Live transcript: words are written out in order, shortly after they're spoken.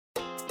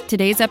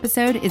Today's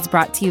episode is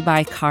brought to you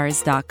by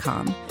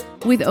Cars.com.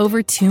 With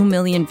over 2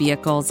 million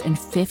vehicles and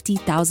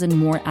 50,000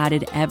 more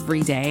added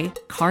every day,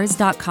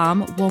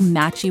 Cars.com will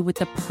match you with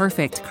the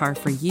perfect car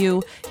for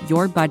you,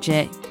 your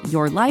budget,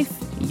 your life,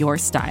 your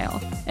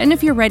style. And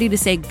if you're ready to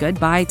say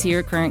goodbye to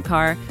your current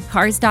car,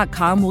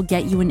 Cars.com will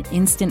get you an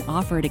instant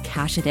offer to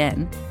cash it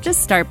in.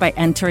 Just start by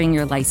entering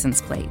your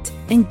license plate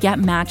and get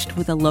matched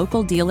with a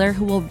local dealer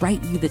who will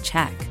write you the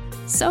check.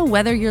 So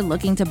whether you're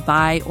looking to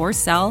buy or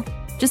sell,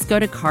 just go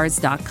to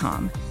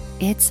Cars.com.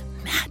 It's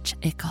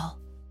magical.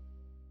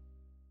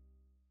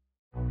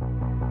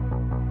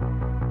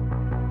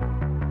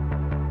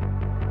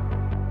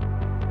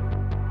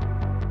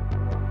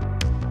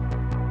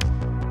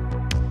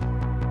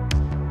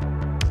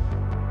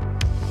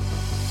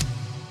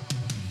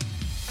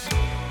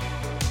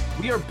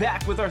 We are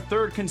back with our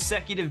third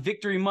consecutive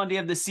Victory Monday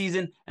of the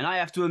season, and I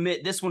have to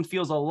admit, this one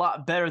feels a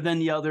lot better than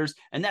the others,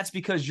 and that's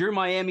because your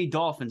Miami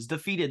Dolphins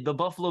defeated the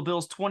Buffalo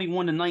Bills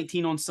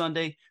 21-19 on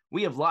Sunday.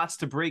 We have lots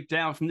to break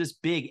down from this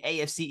big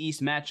AFC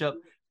East matchup,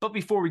 but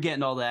before we get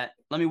into all that,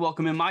 let me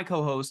welcome in my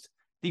co-host,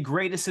 the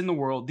greatest in the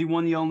world, the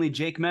one, the only,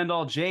 Jake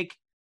Mendall. Jake,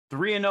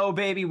 3-0,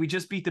 baby. We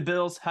just beat the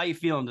Bills. How you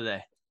feeling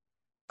today?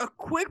 A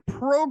quick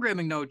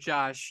programming note,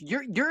 Josh.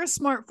 You're a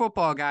smart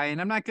football guy,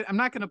 and I'm not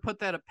going to put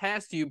that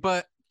past you,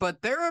 but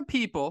there are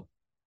people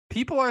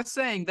are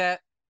saying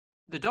that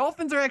the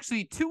Dolphins are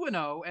actually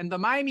 2-0 and the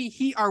Miami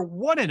Heat are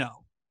 1-0.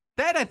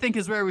 That, I think,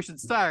 is where we should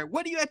start.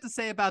 What do you have to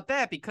say about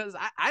that? Because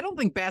I don't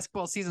think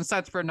basketball season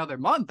starts for another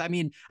month. I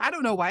mean, I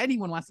don't know why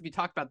anyone wants to be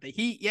talking about the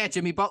Heat. Yeah,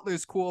 Jimmy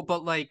Butler's cool,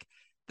 but like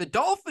the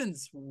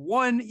Dolphins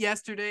won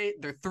yesterday.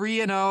 They're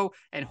 3-0,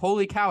 and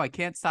holy cow, I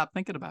can't stop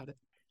thinking about it.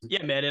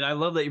 Yeah, man, and I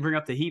love that you bring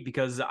up the Heat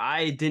because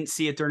I didn't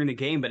see it during the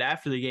game, but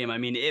after the game, I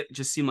mean, it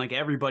just seemed like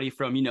everybody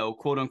from,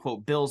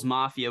 quote-unquote Bills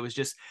Mafia was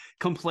just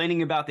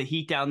complaining about the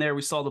Heat down there.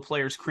 We saw the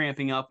players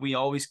cramping up. We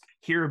always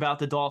hear about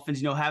the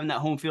Dolphins, having that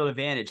home field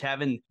advantage,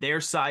 having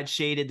their side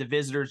shaded, the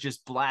visitors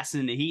just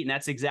blasting the Heat, and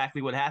that's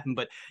exactly what happened.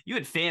 But you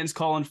had fans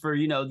calling for,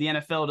 the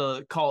NFL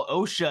to call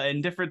OSHA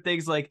and different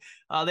things like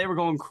they were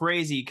going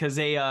crazy because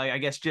they, I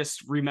guess,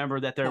 just remember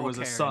that there was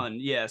a sun.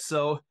 Yeah,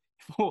 so...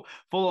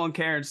 Full on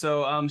Karen.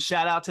 So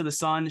shout out to the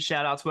Sun,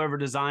 shout out to whoever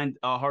designed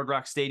Hard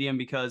Rock Stadium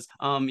because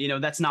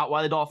that's not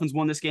why the Dolphins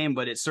won this game,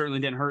 but it certainly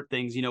didn't hurt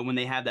things when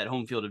they had that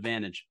home field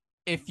advantage.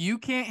 If you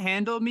can't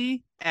handle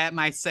me at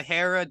my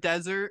Sahara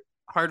Desert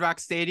Hard Rock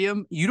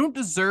Stadium, you don't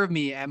deserve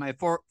me at my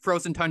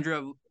frozen tundra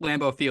of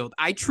Lambeau Field.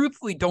 I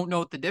truthfully don't know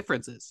what the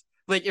difference is.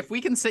 Like, if we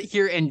can sit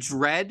here and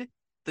dread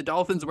the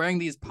Dolphins wearing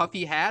these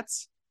puffy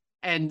hats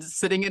and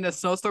sitting in a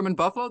snowstorm in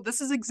Buffalo,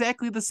 this is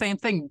exactly the same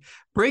thing.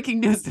 Breaking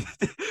news.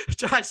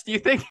 Josh, do you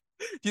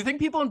think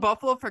people in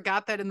Buffalo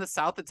forgot that in the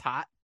South it's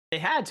hot? They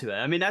had to.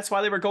 I mean, that's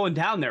why they were going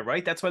down there,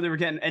 right? That's why they were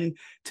getting, and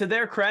to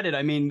their credit,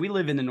 I mean, we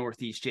live in the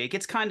Northeast, Jake.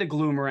 It's kind of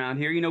gloom around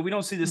here. We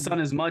don't see the sun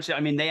as much. I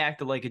mean, they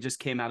acted like it just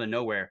came out of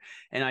nowhere.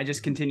 And I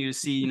just continue to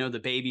see, the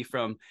baby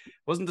from,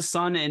 wasn't the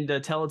sun and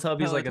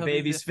Teletubbies like a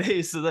baby's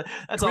face? So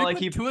that's all I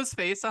keep. Tua's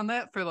face on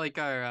that for like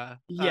our,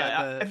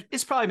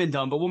 it's probably been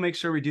done, but we'll make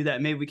sure we do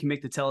that. Maybe we can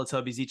make the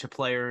Teletubbies each a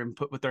player and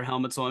put with their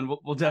helmets on.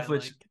 We'll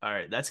definitely. All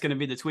right. That's going to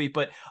be the tweet.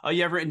 But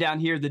you have written down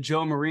here, the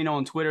Joe Marino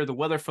on Twitter, the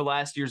weather for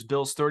last year's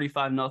Bills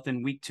 35-0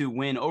 week 2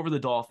 win over the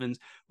Dolphins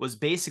was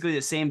basically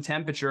the same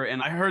temperature.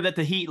 And I heard that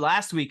the Heat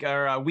last week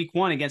or week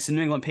 1 against the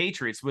New England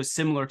Patriots was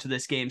similar to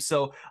this game.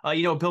 So,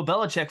 Bill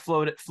Belichick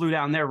flew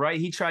down there,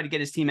 right? He tried to get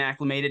his team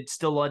acclimated,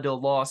 still led to a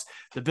loss.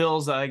 The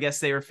Bills, I guess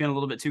they were feeling a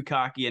little bit too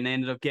cocky and they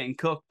ended up getting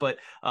cooked. But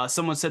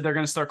someone said they're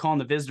going to start calling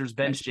the visitors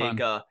bench,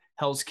 Jake,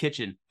 Hell's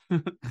Kitchen.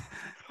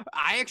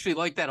 I actually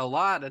like that a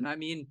lot. And I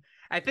mean,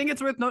 I think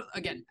it's worth noting,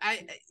 again,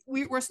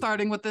 we're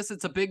starting with this.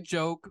 It's a big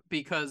joke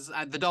because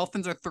the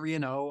Dolphins are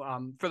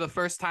 3-0 for the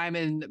first time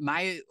in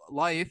my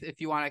life.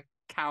 If you want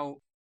to count,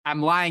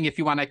 I'm lying if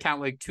you want to count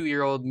like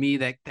 2-year-old me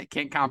that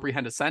can't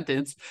comprehend a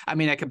sentence. I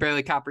mean, I can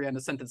barely comprehend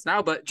a sentence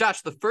now, but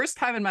Josh, the first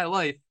time in my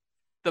life,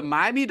 the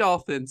Miami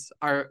Dolphins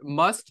are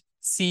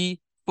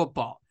must-see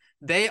football.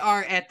 They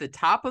are at the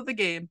top of the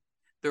game.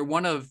 They're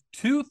one of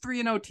 2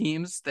 3-0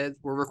 teams that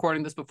we're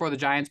recording this before the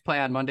Giants play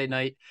on Monday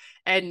night.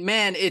 And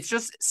man, it's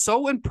just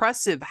so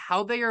impressive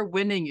how they are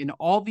winning in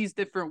all these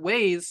different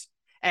ways.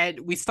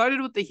 And we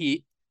started with the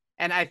Heat.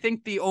 And I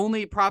think the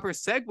only proper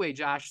segue,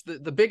 Josh,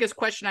 the biggest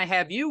question I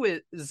have you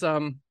is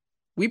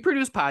we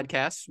produce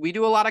podcasts. We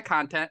do a lot of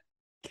content.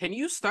 Can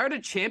you start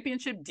a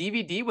championship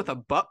DVD with a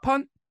butt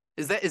punt?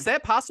 Is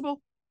that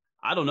possible?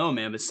 I don't know,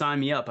 man, but sign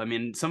me up. I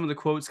mean, some of the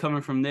quotes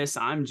coming from this,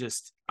 I'm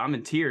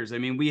in tears. I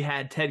mean, we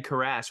had Ted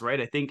Karras,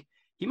 right? I think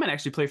he might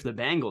actually play for the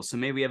Bengals, so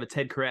maybe we have a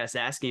Ted Karras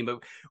ass game.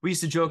 But we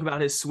used to joke about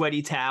his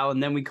sweaty towel,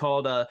 and then we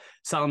called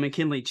Solomon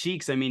Kinley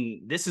Cheeks. I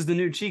mean, this is the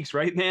new Cheeks,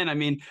 right, man? I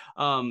mean,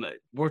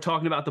 we're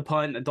talking about the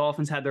punt. The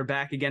Dolphins had their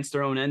back against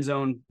their own end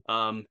zone.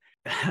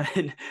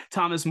 And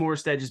Thomas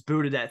Morstead just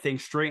booted that thing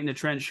straight into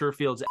Trent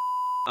Sherfield's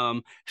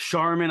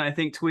Sharman, I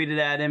think, tweeted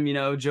at him,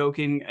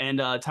 joking. And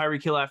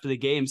Tyreek Hill after the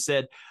game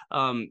said,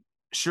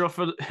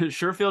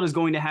 Sherfield is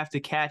going to have to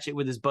catch it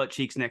with his butt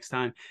cheeks next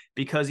time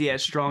because he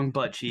has strong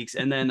butt cheeks.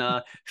 And then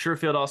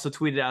Sherfield also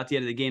tweeted out at the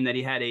end of the game that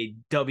he had a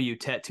W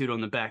tattooed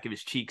on the back of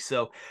his cheek.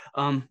 So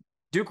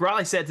Duke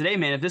Riley said today,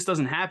 man, if this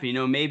doesn't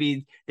happen,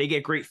 maybe they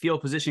get great field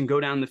position,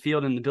 go down the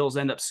field, and the Bills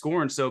end up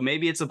scoring. So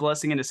maybe it's a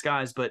blessing in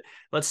disguise. But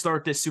let's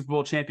start this Super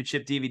Bowl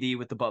championship DVD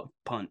with the butt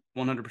punt,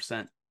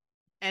 100%.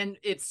 And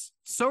it's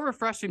so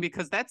refreshing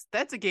because that's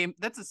a game,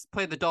 that's a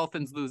play the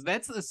Dolphins lose.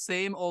 That's the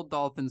same old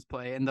Dolphins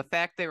play. And the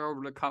fact they were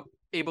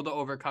able to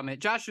overcome it.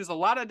 Josh, there's a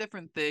lot of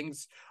different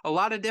things, a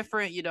lot of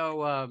different,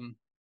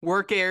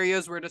 work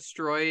areas were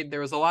destroyed.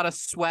 There was a lot of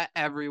sweat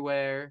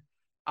everywhere.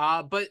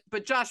 But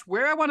Josh,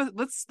 where I want to,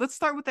 let's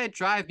start with that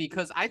drive,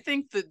 because I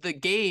think that the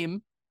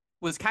game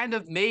was kind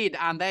of made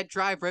on that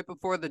drive right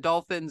before the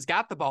Dolphins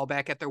got the ball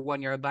back at their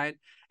 1 yard line.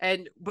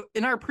 And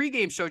in our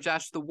pregame show,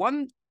 Josh, the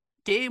one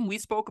game we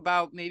spoke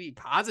about maybe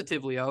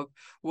positively of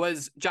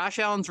was Josh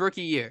Allen's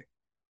rookie year.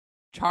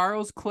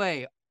 Charles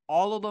Clay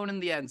all alone in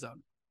the end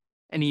zone,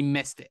 and he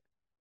missed it.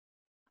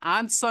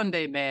 On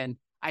Sunday, man,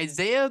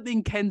 Isaiah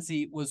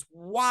McKenzie was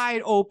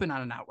wide open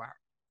on an out route.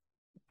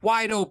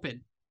 Wide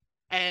open.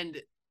 And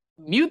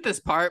mute this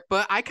part,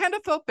 but I kind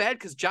of felt bad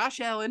because Josh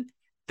Allen,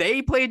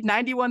 they played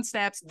 91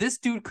 snaps. This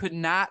dude could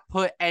not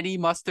put any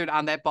mustard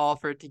on that ball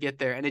for it to get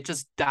there, and it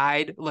just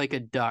died like a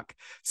duck.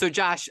 So,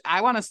 Josh,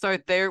 I want to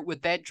start there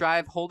with that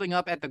drive holding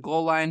up at the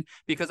goal line,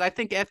 because I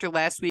think after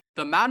last week,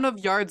 the amount of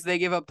yards they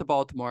gave up to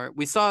Baltimore,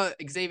 we saw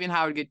Xavier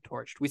Howard get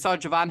torched. We saw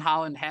Javon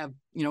Holland have,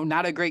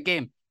 not a great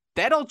game.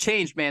 That all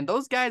changed, man.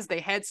 Those guys, they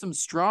had some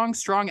strong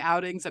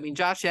outings. I mean,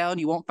 Josh Allen,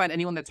 you won't find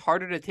anyone that's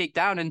harder to take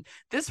down. And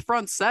this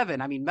front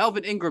seven, I mean,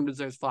 Melvin Ingram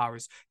deserves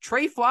flowers.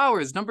 Trey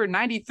Flowers, number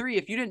 93.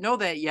 If you didn't know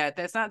that yet,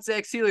 that's not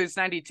Zach Sealer's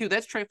 92.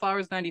 That's Trey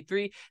Flowers,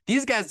 93.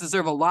 These guys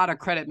deserve a lot of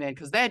credit, man,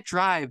 because that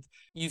drive,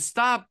 you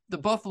stop the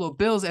Buffalo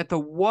Bills at the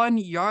 1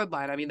 yard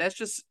line. I mean,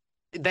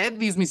 that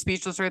leaves me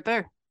speechless right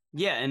there.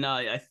 Yeah, and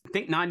I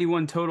think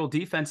 91 total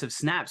defensive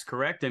snaps,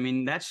 correct? I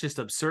mean, that's just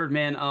absurd,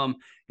 man.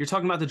 You're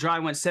talking about the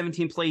drive went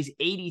 17 plays,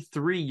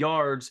 83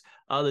 yards.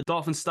 The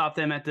Dolphins stopped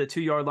them at the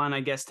 2 yard line,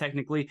 I guess,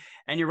 technically.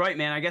 And you're right,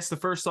 man. I guess the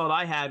first thought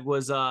I had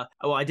was,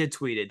 I did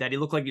tweet it, that he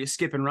looked like he was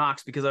skipping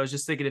rocks, because I was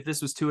just thinking if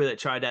this was Tua that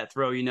tried that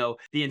throw,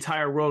 the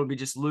entire world would be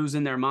just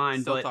losing their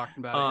mind. Still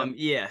talking about it.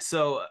 Yeah.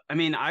 So, I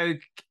mean, I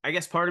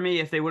guess part of me,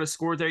 if they would have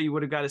scored there, you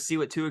would have got to see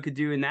what Tua could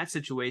do in that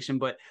situation.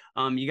 But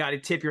you got to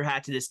tip your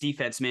hat to this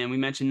defense, man. We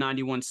mentioned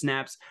 91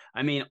 snaps.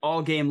 I mean,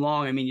 all game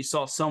long, you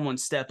saw someone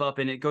step up,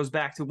 and it goes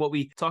back to what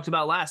we talked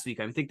about last week.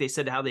 I think they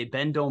said how they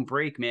bend, don't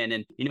break, man.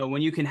 And,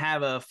 when you can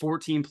have a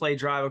 14-play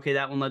drive, okay,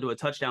 that one led to a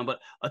touchdown, but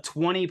a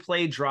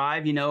 20-play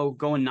drive,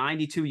 going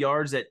 92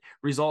 yards that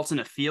results in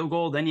a field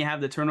goal, then you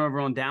have the turnover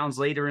on downs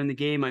later in the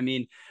game. I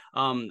mean,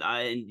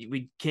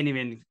 we can't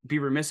even be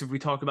remiss if we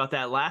talk about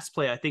that last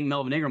play. I think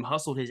Melvin Ingram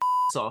hustled his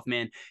ass off,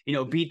 man.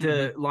 Beat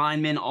the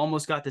lineman,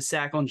 almost got the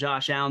sack on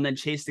Josh Allen, then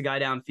chased the guy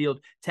downfield,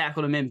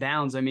 tackled him in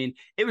bounds. I mean,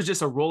 it was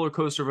just a roller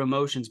coaster of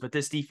emotions, but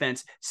this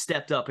defense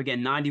stepped up.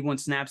 Again, 91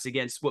 snaps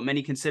against what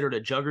many considered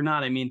a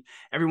juggernaut. I mean,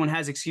 everyone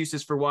has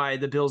excuses for why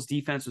the Bills'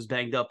 defense was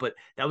banged up, but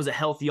that was a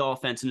healthy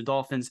offense, and the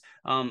Dolphins,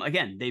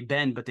 again, they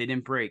bend, but they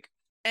didn't break.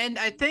 And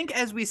I think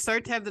as we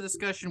start to have the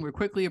discussion, we're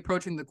quickly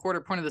approaching the quarter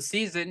point of the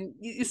season.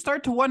 You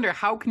start to wonder,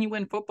 how can you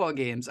win football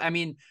games? I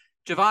mean,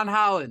 Javon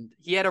Holland,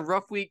 he had a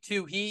rough week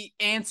too. He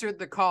answered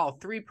the call,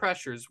 3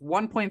 pressures,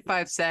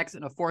 1.5 sacks,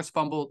 and a forced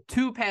fumble,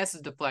 2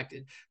 passes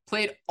deflected,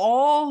 played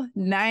all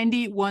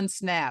 91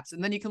 snaps.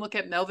 And then you can look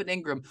at Melvin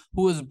Ingram,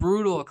 who was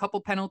brutal, a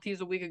couple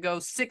penalties a week ago,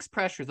 6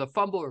 pressures, a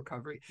fumble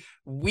recovery.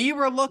 We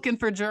were looking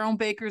for Jerome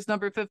Baker's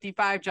number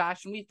 55,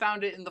 Josh, and we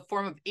found it in the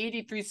form of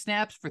 83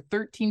 snaps for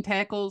 13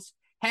 tackles,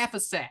 half a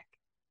sack,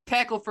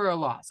 tackle for a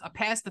loss, a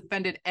pass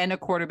defended, and a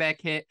quarterback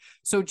hit.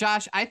 So,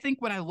 Josh, I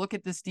think when I look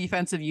at this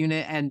defensive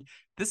unit, and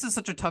this is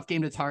such a tough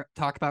game to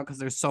talk about because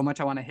there's so much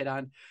I want to hit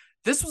on.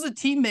 This was a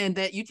team, man,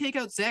 that you take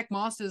out Zach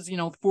Moss's,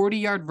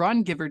 40-yard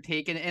run, give or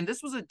take, and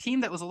this was a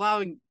team that was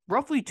allowing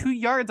roughly 2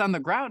 yards on the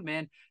ground,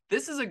 man.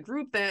 This is a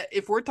group that,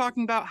 if we're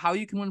talking about how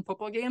you can win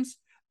football games,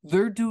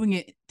 they're doing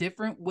it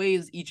different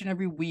ways each and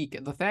every week.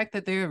 The fact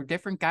that there are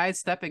different guys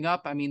stepping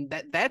up, I mean,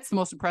 that's the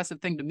most impressive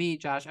thing to me,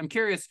 Josh. I'm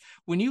curious,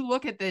 when you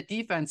look at that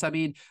defense, I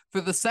mean, for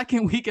the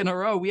second week in a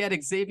row, we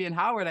had Xavier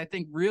Howard, I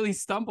think, really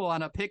stumble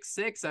on a pick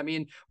 6. I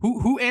mean,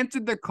 who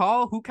answered the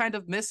call? Who kind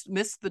of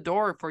missed the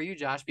door for you,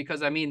 Josh?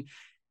 Because, I mean,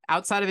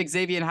 outside of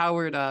Xavier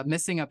Howard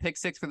missing a pick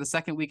 6 for the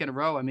second week in a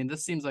row, I mean,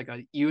 this seems like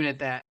a unit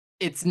that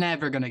it's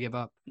never going to give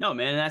up. No,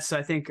 man. That's,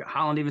 I think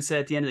Holland even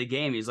said at the end of the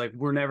game, he's like,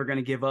 we're never going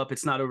to give up.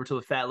 It's not over till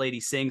the fat lady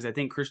sings. I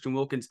think Christian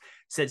Wilkins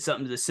said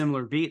something to the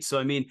similar beat. So,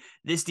 I mean,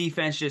 this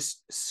defense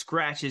just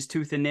scratches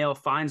tooth and nail,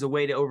 finds a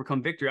way to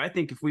overcome victory. I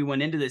think if we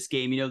went into this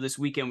game, this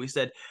weekend, we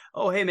said,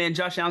 oh, hey, man,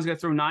 Josh Allen's going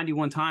to throw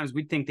 91 times.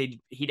 We'd think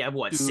he'd have,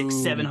 what,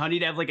 600-700?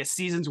 He'd have like a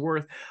season's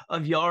worth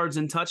of yards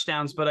and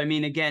touchdowns. But, I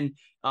mean, again,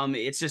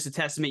 it's just a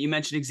testament. You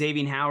mentioned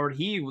Xavier Howard.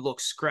 He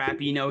looks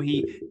scrappy.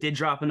 He did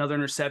drop another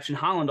interception.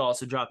 Holland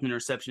also dropped an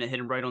interception that hit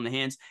him right on the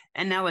hands.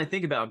 And now that I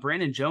think about it,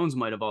 Brandon Jones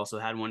might have also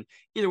had one.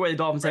 Either way, the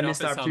Dolphins had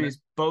missed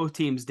opportunities. both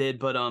teams did.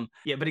 But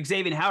but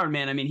Xavier Howard,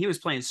 man, I mean, he was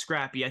playing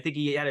scrappy. I think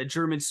he had a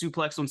German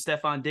suplex on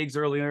Stephon Diggs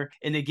earlier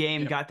in the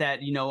game, got that,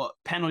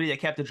 penalty that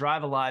kept the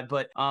drive alive.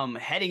 But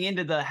heading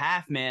into the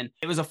half, man,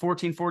 it was a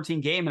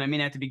 14-14 game. And I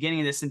mean, at the beginning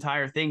of this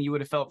entire thing, you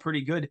would have felt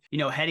pretty good,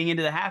 heading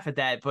into the half at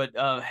that. But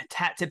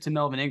hat tip to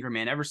Melvin Ingram,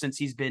 man, ever since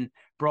he's been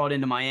brought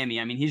into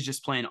Miami, I mean, he's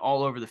just playing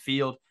all over the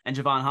field. And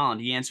Javon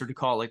Holland, he answered the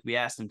call like we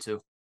asked him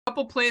to.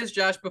 Couple plays,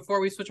 Josh, before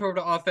we switch over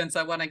to offense,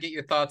 I want to get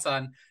your thoughts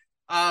on.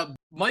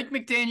 Mike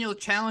McDaniel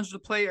challenged the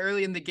play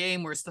early in the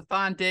game where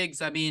Stephon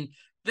Diggs, I mean,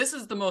 this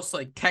is the most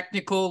like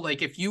technical,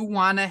 like if you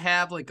want to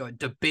have like a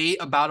debate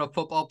about a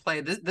football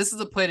play, this is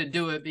a play to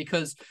do it,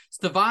 because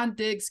Stephon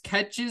Diggs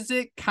catches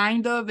it,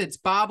 it's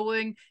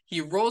bobbling.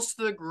 He rolls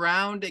to the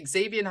ground.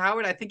 Xavier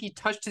Howard, I think he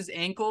touched his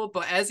ankle,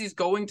 but as he's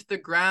going to the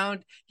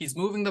ground, he's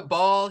moving the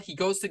ball. He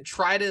goes to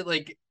try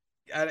to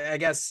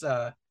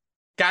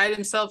guide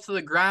himself to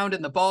the ground,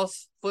 and the ball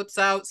flips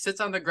out,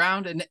 sits on the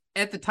ground. And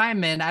at the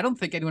time, man, I don't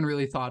think anyone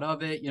really thought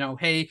of it.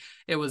 Hey,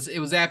 it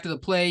was after the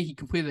play, he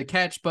completed the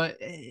catch, but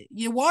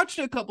you watched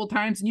it a couple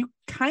times and you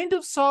kind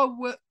of saw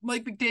what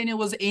Mike McDaniel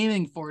was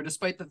aiming for,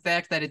 despite the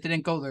fact that it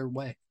didn't go their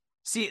way.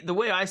 See, the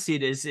way I see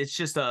it is it's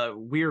just a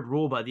weird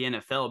rule by the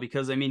NFL,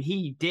 because, I mean,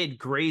 he did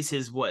graze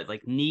his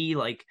knee,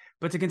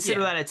 but to consider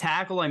that a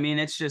tackle, I mean,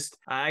 it's just,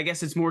 I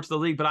guess it's more to the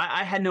league. But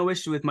I had no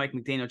issue with Mike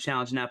McDaniel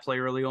challenging that play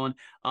early on.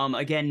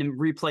 Again, the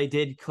replay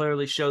did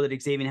clearly show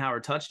that Xavier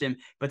Howard touched him.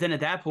 But then at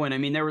that point, I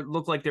mean,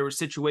 looked like there were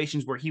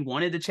situations where he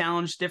wanted to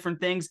challenge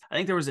different things. I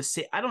think there was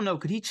I don't know,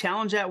 could he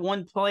challenge that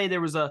one play? There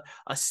was a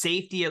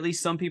safety, at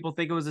least some people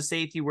think it was a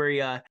safety,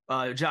 where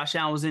Josh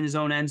Allen was in his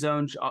own end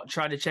zone,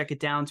 tried to check it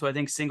down to, I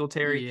think, Singletary.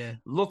 Yeah.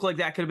 Looked like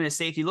that could have been a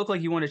safety. Looked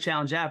like you want to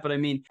challenge that. But I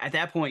mean, at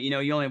that point, you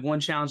only have one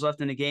challenge left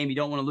in the game. You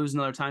don't want to lose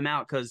another timeout,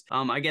 because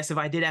I guess if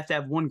I did have to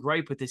have one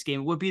gripe with this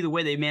game, it would be the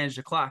way they managed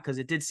the clock, because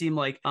it did seem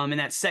like in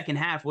that second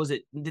half,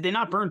 did they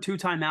not burn 2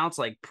 timeouts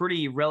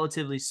pretty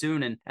relatively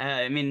soon? And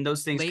I mean,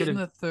 those things could have in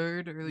the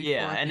third, early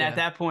fourth, and at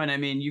that point, I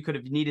mean, you could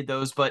have needed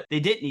those, but they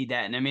didn't need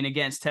that. And I mean,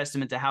 again, it's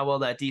testament to how well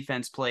that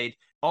defense played.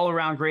 All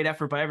around great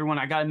effort by everyone.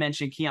 I got to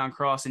mention Keon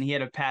Cross, and he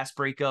had a pass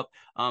breakup.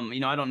 I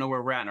don't know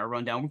where we're at in our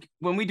rundown.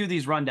 When we do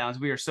these rundowns,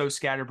 we are so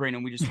scatterbrained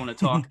and we just want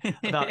to talk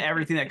about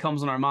everything that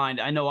comes on our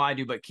mind. I know I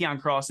do, but Keon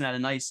Crossan had a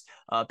nice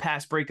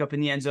pass breakup in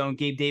the end zone.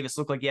 Gabe Davis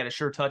looked like he had a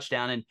sure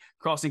touchdown, and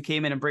Crossan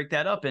came in and break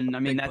that up. And I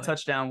mean, that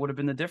touchdown would have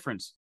been the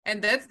difference.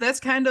 And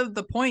that's kind of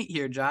the point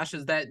here, Josh,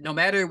 is that no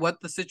matter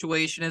what the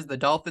situation is, the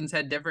Dolphins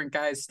had different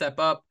guys step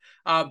up.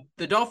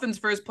 The Dolphins'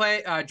 first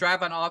play,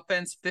 drive on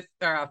offense,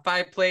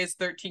 5 plays,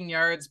 13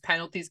 yards,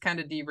 penalties kind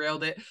of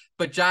derailed it.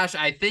 But Josh,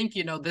 I think,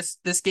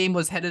 this game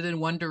was headed in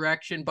one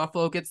direction.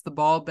 Buffalo gets the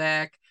ball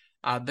back.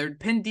 They're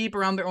pinned deep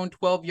around their own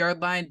 12-yard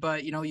line,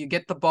 but, you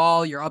get the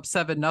ball, you're up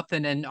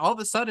 7-0. And all of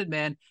a sudden,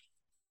 man,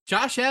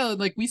 Josh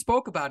Allen, we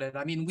spoke about it.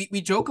 I mean,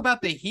 we joke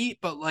about the heat,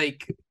 but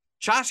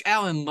Josh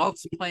Allen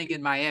loves playing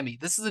in Miami.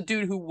 This is a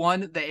dude who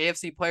won the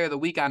AFC Player of the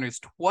Week honors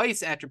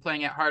twice after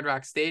playing at Hard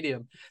Rock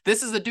Stadium.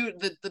 This is a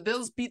dude that the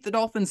Bills beat the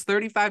Dolphins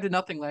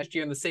 35-0 last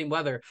year in the same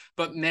weather.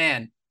 But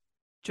man,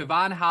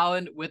 Javon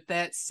Holland with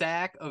that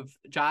sack of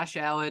Josh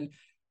Allen,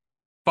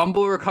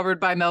 fumble recovered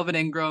by Melvin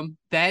Ingram.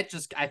 That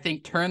just, I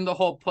think, turned the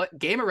whole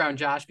game around,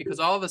 Josh, because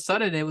all of a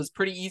sudden it was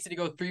pretty easy to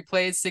go 3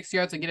 plays, 6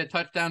 yards, and get a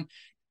touchdown.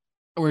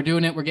 We're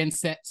doing it. We're getting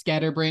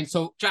scatterbrained.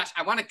 So, Josh,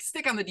 I want to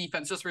stick on the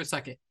defense just for a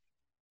second.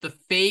 The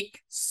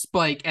fake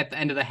spike at the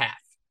end of the half.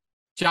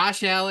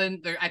 Josh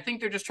Allen, I think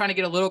they're just trying to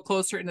get a little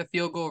closer in the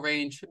field goal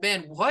range.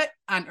 Man, what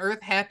on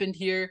earth happened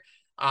here?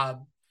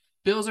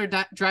 Bills are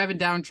driving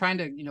down, trying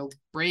to,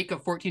 break a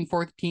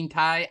 14-14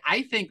 tie.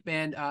 I think,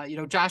 man,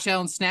 Josh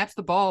Allen snaps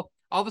the ball.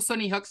 All of a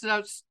sudden, he hooks it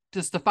out to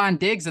Stephon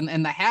Diggs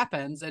and the half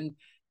ends. And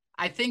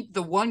I think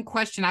the one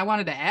question I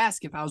wanted to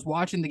ask if I was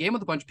watching the game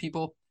with a bunch of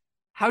people,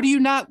 how do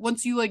you not,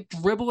 once you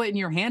dribble it in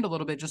your hand a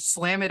little bit, just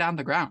slam it on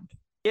the ground?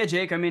 Yeah,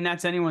 Jake, I mean,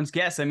 that's anyone's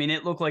guess. I mean,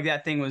 it looked like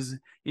that thing was,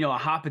 a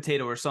hot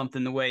potato or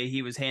something, the way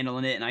he was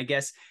handling it. And I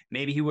guess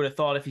maybe he would have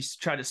thought if he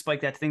tried to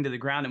spike that thing to the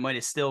ground, it might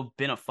have still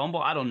been a fumble.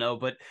 I don't know.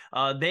 But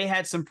they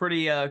had some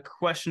pretty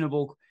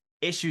questionable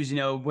issues,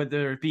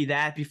 whether it be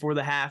that before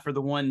the half or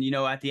the one,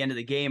 at the end of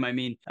the game. I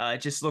mean,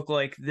 it just looked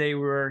like they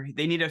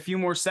needed a few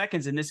more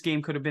seconds, and this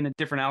game could have been a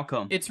different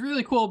outcome. It's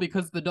really cool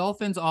because the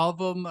Dolphins, all of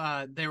them,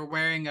 they were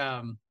wearing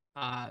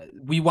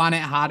we want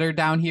it hotter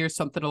down here,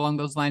 something along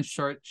those lines,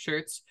 short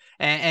shirts.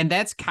 And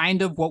that's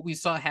kind of what we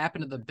saw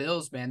happen to the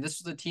Bills, man. This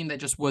was a team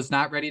that just was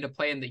not ready to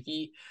play in the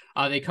heat.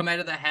 They come out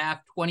of the half,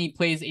 20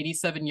 plays,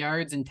 87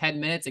 yards in 10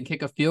 minutes and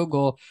kick a field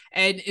goal.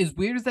 And as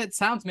weird as that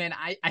sounds, man,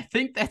 I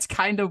think that's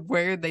kind of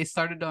where they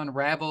started to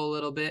unravel a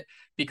little bit,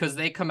 because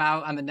they come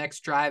out on the next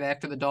drive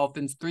after the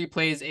Dolphins, 3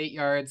 plays, 8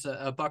 yards,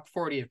 a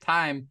 $140 of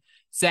time.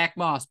 Zach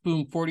Moss,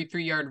 boom,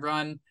 43-yard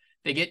run.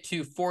 They get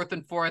to 4th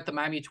and 4 at the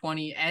Miami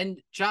 20. And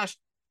Josh,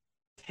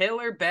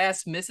 Taylor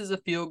Bass misses a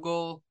field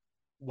goal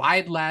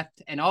wide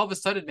left. And all of a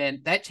sudden,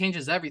 man, that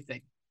changes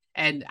everything.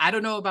 And I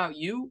don't know about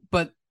you,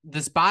 but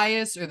this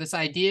bias or this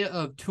idea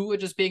of Tua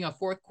just being a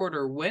fourth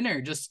quarter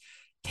winner just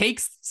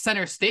takes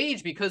center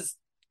stage, because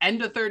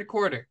End of third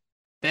quarter.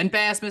 Then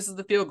Bass misses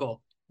the field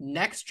goal.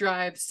 Next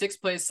drive, 6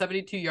 plays,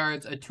 72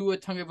 yards, a Tua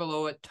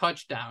Tagovailoa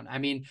touchdown. I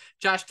mean,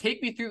 Josh,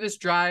 take me through this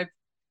drive.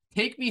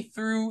 Take me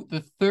through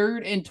the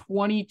 3rd and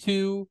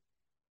 22,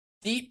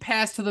 deep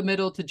pass to the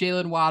middle to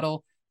Jalen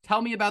Waddle.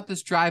 Tell me about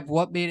this drive.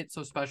 What made it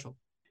so special?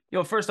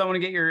 First I want to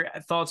get your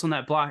thoughts on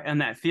that block and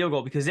that field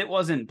goal, because it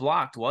wasn't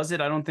blocked, was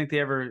it? I don't think they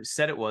ever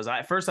said it was.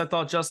 At first I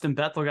thought Justin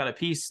Bethel got a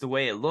piece the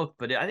way it looked,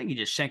 but I think he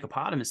just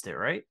shankopotamused it,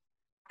 right?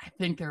 I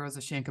think there was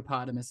a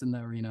shankopotamus in the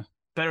arena.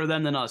 Better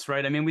them than us,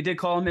 right? I mean, we did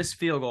call a missed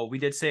field goal. We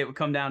did say it would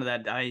come down to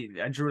that. I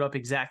drew it up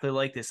exactly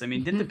like this. I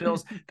mean, did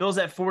the Bills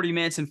at 40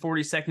 minutes and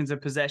 40 seconds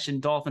of possession,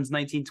 Dolphins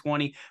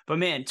 19-20. But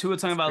man, Tua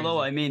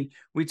Tagovailoa, I mean,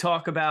 we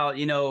talk about,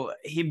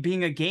 him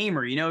being a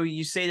gamer.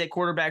 You say that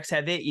quarterbacks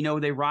have it,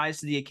 they rise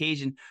to the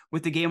occasion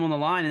with the game on the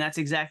line, and that's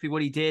exactly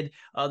what he did.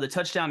 The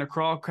touchdown to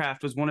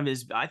Crawlcraft was one of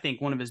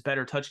his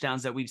better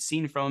touchdowns that we've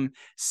seen from him.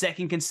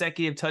 Second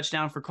consecutive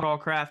touchdown for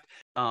Crawlcraft.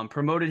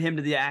 Promoted him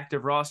to the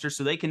active roster,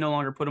 so they can no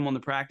longer put him on the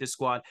practice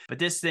squad. But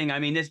this thing, I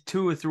mean, this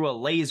Tua threw a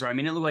laser. I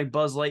mean, it looked like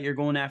Buzz Lightyear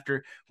going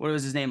after, what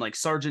was his name, like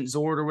Sergeant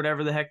Zord or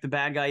whatever the heck the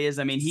bad guy is.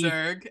 I mean,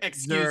 Zurg,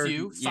 excuse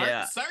you.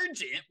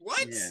 Sergeant,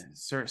 what? Yeah,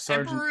 Sergeant.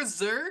 Emperor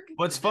Zurg?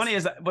 What's funny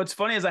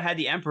is I had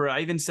the Emperor. I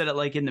even said it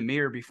like in the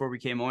mirror before we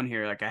came on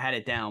here. Like I had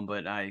it down,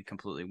 but I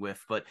completely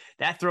whiffed. But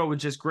that throw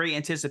was just great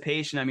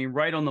anticipation. I mean,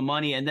 right on the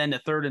money. And then the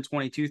 3rd and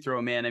 22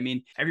 throw, man. I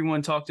mean,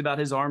 everyone talked about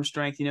his arm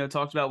strength,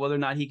 talked about whether or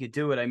not he could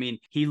do it. I mean,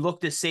 he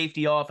looked the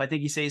safety off. I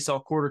think he said he saw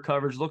quarter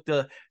coverage, looked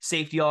the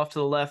safety off to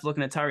the left,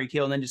 looking at Tyreek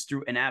Hill, and then just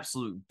threw an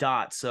absolute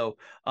dot. So,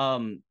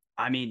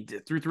 I mean,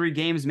 through 3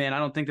 games, man, I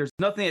don't think there's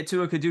nothing that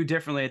Tua could do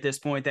differently at this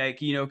point that,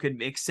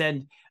 could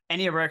exceed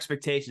any of our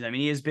expectations. I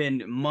mean, he has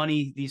been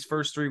money these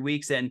first 3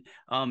 weeks, and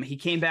he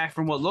came back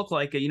from what looked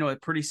like a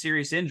pretty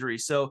serious injury.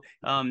 So,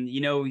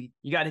 you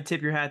got to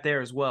tip your hat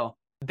there as well.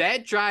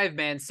 That drive,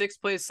 man, 6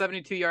 plays,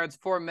 72 yards,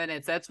 4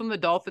 minutes. That's when the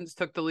Dolphins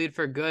took the lead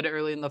for good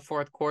early in the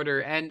 4th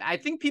quarter. And I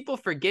think people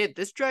forget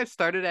this drive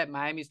started at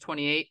Miami's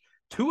 28.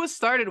 Tua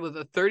started with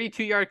a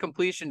 32-yard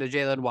completion to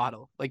Jalen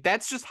Waddle. Like,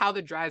 that's just how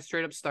the drive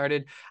straight up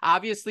started.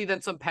 Obviously,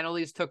 then some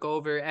penalties took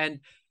over. And,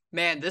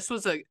 man, this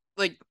was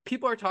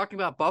people are talking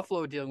about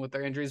Buffalo dealing with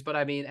their injuries, but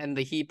I mean, and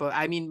the Heat, but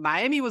I mean,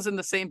 Miami was in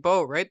the same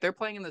boat, right? They're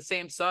playing in the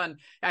same sun.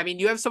 I mean,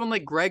 you have someone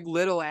like Greg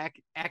Little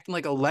acting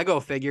like a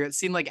Lego figure. It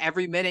seemed like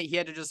every minute he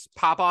had to just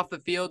pop off the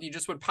field. You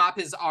just would pop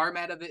his arm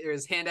out of it, or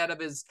his hand out of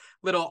his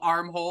little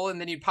armhole,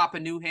 and then you'd pop a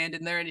new hand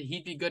in there and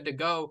he'd be good to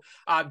go.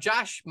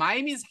 Josh,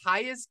 Miami's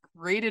highest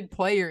graded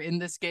player in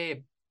this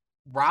game,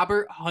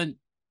 Robert Hunt,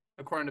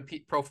 according to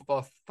Pro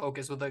Football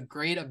Focus, with a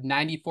grade of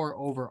 94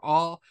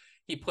 overall.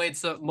 He played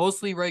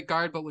mostly right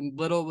guard, but when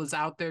Little was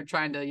out there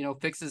trying to,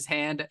 fix his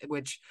hand,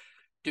 which,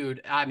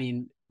 dude, I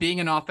mean, being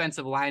an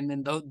offensive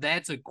lineman, though,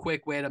 that's a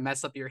quick way to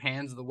mess up your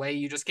hands. The way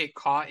you just get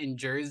caught in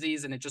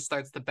jerseys and it just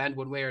starts to bend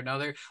one way or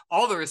another.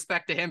 All the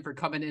respect to him for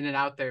coming in and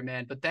out there,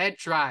 man. But that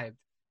drive,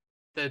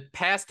 the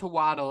pass to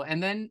Waddle,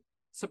 and then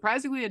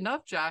surprisingly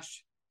enough,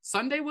 Josh,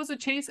 Sunday was a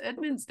Chase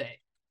Edmonds day.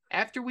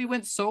 After we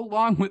went so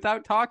long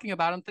without talking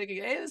about him,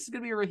 thinking, hey, this is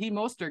going to be a Raheem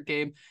Mostert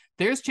game,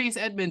 there's Chase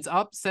Edmonds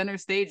up center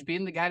stage,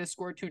 being the guy to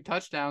score 2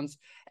 touchdowns.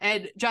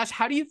 And Josh,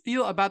 how do you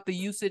feel about the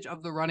usage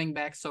of the running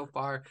back so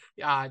far?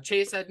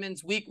 Chase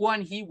Edmonds, week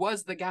 1, he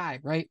was the guy,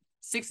 right?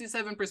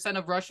 67%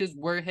 of rushes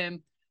were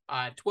him,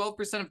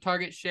 12% of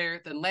target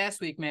share. Then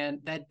last week, man,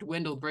 that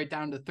dwindled right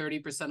down to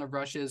 30% of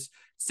rushes,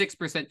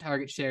 6%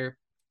 target share.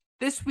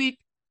 This week,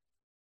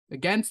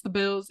 against the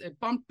Bills, it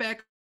bumped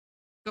back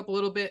up a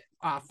little bit,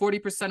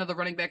 40% of the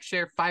running back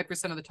share,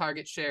 5% of the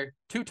target share,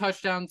 2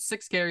 touchdowns,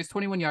 6 carries,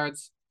 21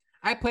 yards.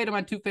 I played him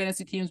on 2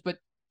 fantasy teams, but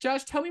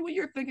Josh, tell me what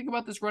you're thinking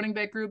about this running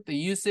back group, the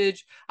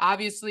usage.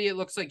 Obviously, it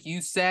looks like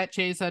you sat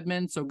Chase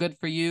Edmonds, so good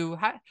for you.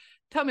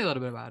 Tell me a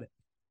little bit about it.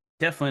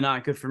 Definitely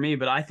not good for me,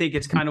 but I think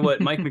it's kind of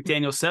what Mike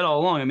McDaniel said all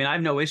along. I mean, I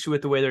have no issue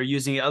with the way they're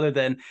using it, other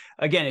than,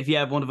 again, if you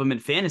have one of them in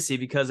fantasy,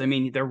 because, I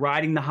mean, they're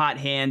riding the hot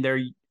hand. They're,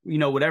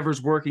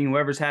 whatever's working,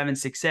 whoever's having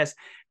success,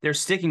 they're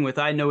sticking with.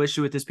 I had no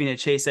issue with this being a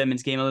Chase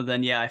Edmonds game, other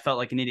than, I felt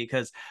like an idiot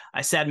because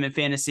I sat him in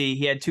fantasy.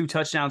 He had 2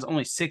 touchdowns,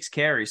 only 6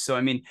 carries. So,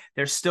 I mean,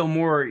 there's still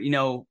more,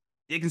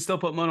 they can still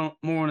put more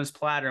on his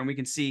platter, and we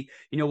can see,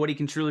 what he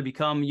can truly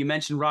become. You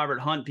mentioned Robert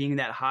Hunt being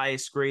that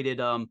highest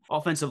graded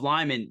offensive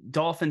lineman.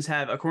 Dolphins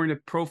have, according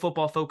to Pro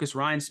Football Focus,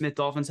 Ryan Smith,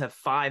 Dolphins have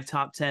 5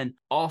 top 10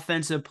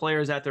 offensive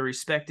players at their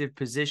respective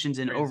positions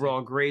in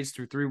overall grades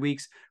through 3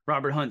 weeks.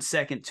 Robert Hunt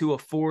 2nd, Tua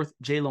 4th,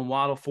 Jalen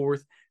Waddle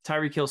 4th,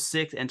 Tyreek Hill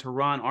 6th, and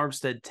Teron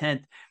Armstead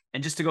 10th.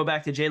 And just to go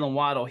back to Jalen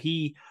Waddle,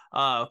 he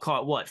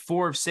caught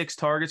 4 of 6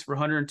 targets for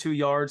 102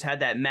 yards, had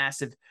that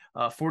massive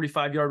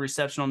 45-yard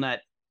reception on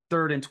that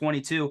 3rd and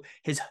 22.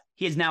 His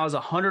He now has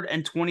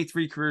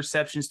 123 career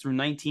receptions through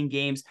 19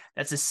 games.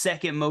 That's the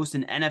second most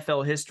in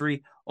NFL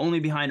history, only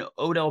behind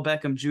Odell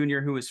Beckham Jr.,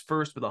 who is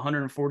first with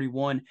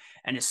 141,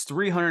 and his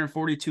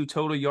 342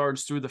 total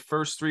yards through the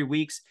first 3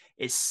 weeks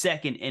is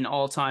second in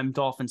all-time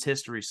Dolphins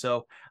history.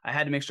 So I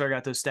had to make sure I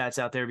got those stats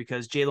out there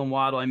because Jalen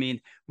Waddle, I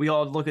mean, we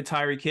all look at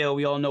Tyreek Hill.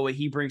 We all know what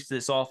he brings to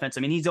this offense.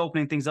 I mean, he's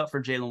opening things up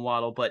for Jalen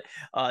Waddle, but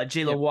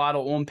Jalen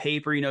Waddle on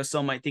paper,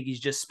 some might think he's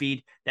just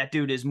speed. That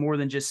dude is more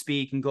than just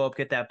speed, can go up,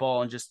 get that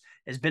ball, and just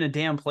has been a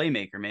damn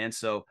playmaker, man.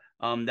 So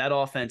that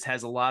offense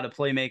has a lot of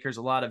playmakers,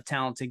 a lot of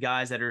talented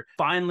guys that are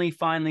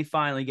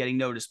finally getting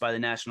noticed by the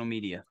national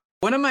media.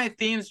 One of my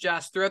themes,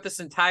 Josh, throughout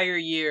this entire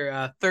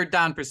year, third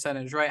down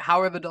percentage, right?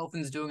 How are the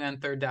Dolphins doing on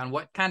third down?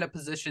 What kind of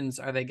positions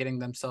are they getting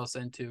themselves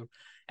into?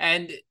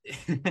 And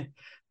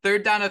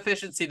third down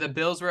efficiency, the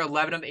Bills were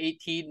 11 of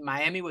 18.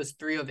 Miami was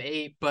 3 of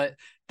 8. But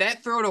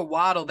that throw to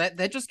Waddle,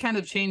 that just kind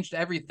of changed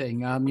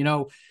everything.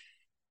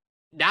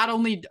 Not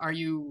only are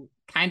you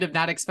kind of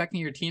not expecting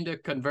your team to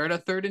convert a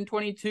 3rd and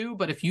 22,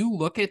 but if you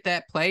look at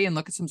that play and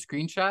look at some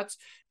screenshots,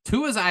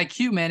 Tua's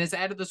IQ, man, is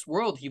out of this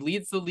world. He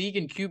leads the league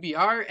in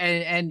QBR,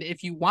 and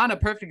if you want a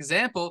perfect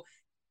example,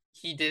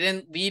 he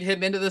didn't lead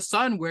him into the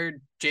sun where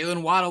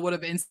Jalen Waddle would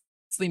have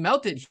instantly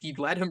melted. He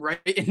led him right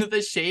into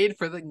the shade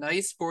for the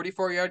nice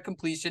 44-yard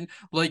completion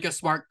like a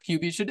smart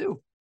QB should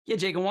do. Yeah,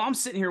 Jake, and while I'm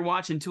sitting here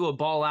watching Tua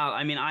ball out,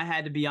 I mean, I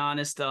had to be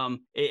honest.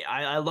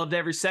 I loved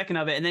every second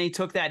of it. And then he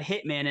took that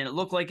hit, man, and it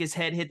looked like his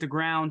head hit the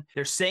ground.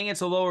 They're saying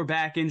it's a lower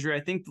back injury. I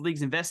think the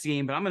league's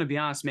investigating, but I'm going to be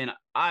honest, man.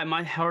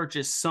 My heart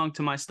just sunk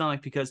to my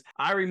stomach because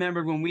I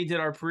remembered when we did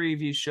our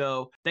preview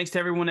show. Thanks to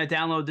everyone that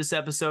downloaded this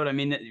episode. I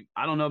mean,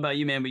 I don't know about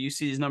you, man, but you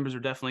see these numbers are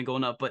definitely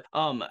going up. But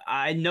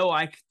I know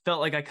I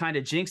felt like I kind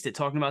of jinxed it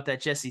talking about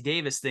that Jesse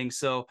Davis thing.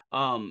 So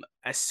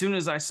as soon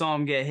as I saw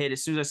him get hit,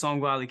 as soon as I saw him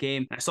go out of the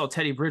game, I saw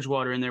Teddy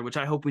Bridgewater in there, which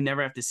I hope we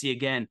never have to see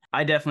again.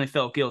 I definitely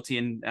felt guilty,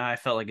 and I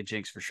felt like a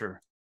jinx for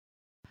sure.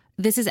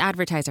 This is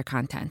advertiser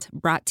content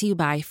brought to you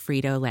by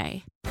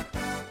Frito-Lay.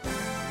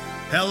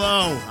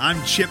 Hello,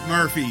 I'm Chip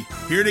Murphy,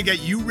 here to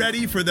get you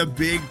ready for the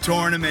big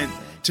tournament.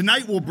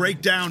 Tonight we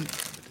break down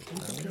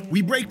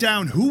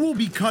who will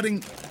be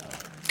cutting.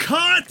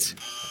 Cut!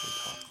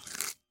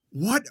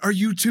 What are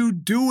you two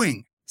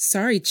doing?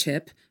 Sorry,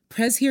 Chip.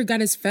 Prez here got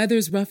his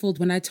feathers ruffled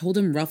when I told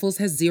him Ruffles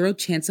has 0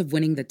 chance of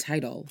winning the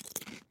title.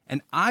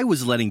 And I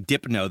was letting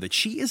Dip know that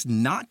she is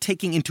not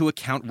taking into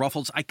account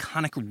Ruffles'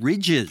 iconic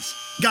ridges.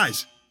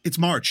 Guys, it's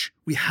March.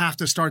 We have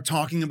to start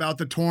talking about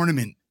the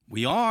tournament.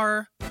 We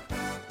are.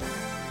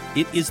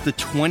 It is the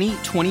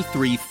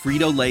 2023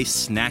 Frito-Lay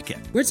Snack It.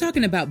 We're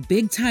talking about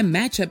big-time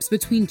matchups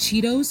between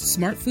Cheetos,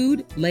 Smart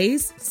Food,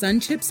 Lay's, Sun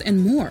Chips,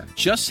 and more.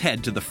 Just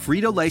head to the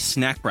Frito-Lay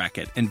Snack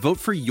Bracket and vote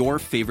for your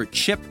favorite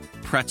chip,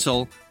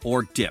 pretzel,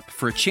 or dip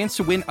for a chance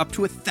to win up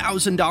to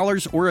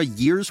 $1,000 or a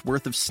year's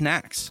worth of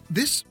snacks.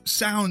 This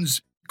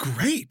sounds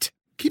great.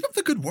 Keep up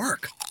the good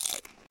work.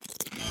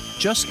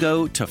 Just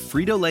go to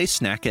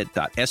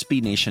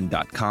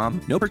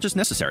fritolaysnackit.sbnation.com. No purchase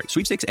necessary.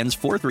 Sweepstakes ends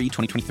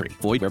 4/3/2023.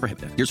 Void where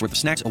prohibited. Year's worth of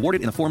snacks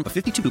awarded in the form of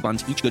 52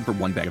 coupons, each good for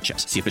 1 bag of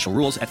chips. See official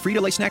rules at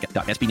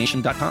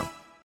fritolaysnackit.sbnation.com.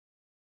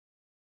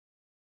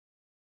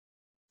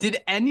 Did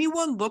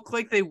anyone look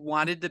like they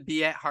wanted to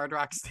be at Hard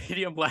Rock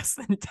Stadium less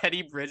than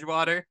Teddy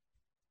Bridgewater?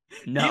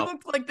 No. He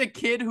looked like the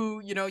kid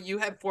who, you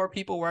had 4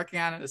 people working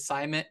on an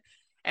assignment,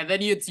 and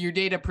then it's your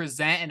day to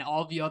present, and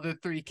all the other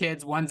 3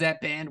 kids, one's at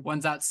band,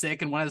 one's out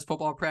sick, and one has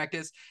football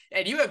practice,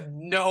 and you have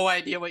no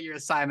idea what your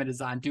assignment is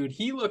on, dude.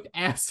 He looked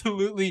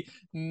absolutely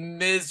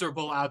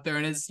miserable out there,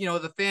 and is,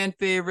 the fan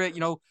favorite,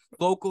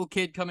 local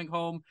kid coming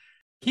home.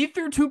 He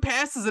threw 2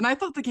 passes, and I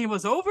thought the game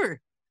was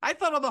over. I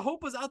thought all the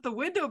hope was out the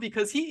window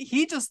because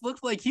he just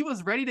looked like he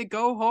was ready to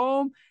go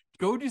home,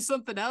 go do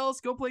something else,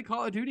 go play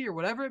Call of Duty or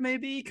whatever it may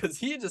be, because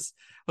he just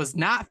was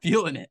not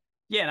feeling it.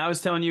 Yeah, and I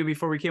was telling you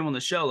before we came on the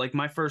show, like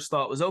my first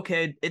thought was,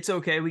 okay, it's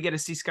okay. We get to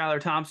see Skylar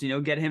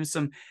Thompson, get him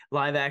some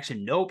live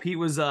action. Nope, he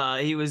was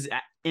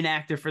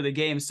inactive for the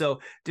game. So,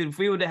 dude, if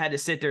we would have had to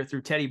sit there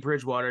through Teddy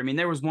Bridgewater, I mean,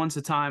 there was once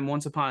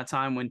upon a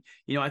time when,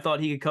 I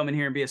thought he could come in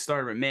here and be a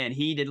starter, but man,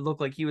 he did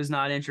look like he was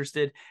not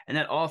interested. And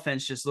that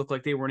offense just looked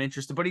like they weren't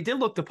interested, but he did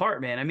look the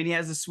part, man. I mean, he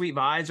has a sweet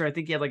visor. I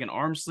think he had like an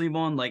arm sleeve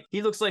on. Like,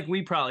 he looks like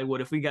we probably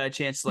would if we got a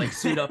chance to like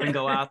suit up and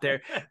go out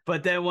there.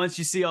 But then once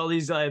you see all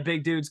these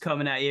big dudes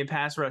coming at you and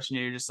pass rushing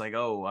you, you're just like,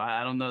 oh,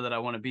 I don't know that I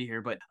want to be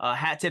here. But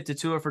hat tip to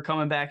Tua for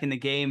coming back in the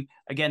game.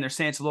 Again, they're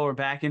saying it's a lower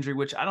back injury,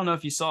 which I don't know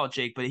if you saw it,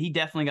 Jake, but he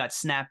definitely got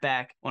snapped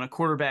back on a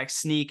quarterback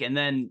sneak. And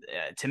then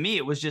to me,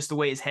 it was just the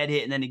way his head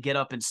hit and then to get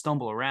up and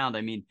stumble around.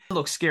 I mean, it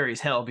looks scary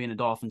as hell being a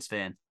Dolphins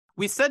fan.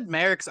 We said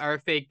Merrick's our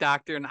fake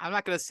doctor, and I'm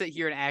not going to sit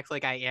here and act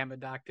like I am a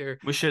doctor.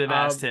 We should have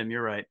asked him.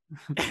 You're right.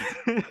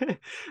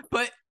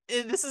 But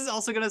this is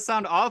also going to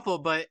sound awful,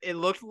 but it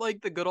looked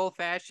like the good old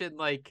fashioned,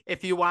 like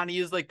if you want to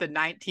use like the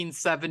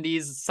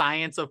 1970s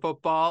science of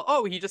football.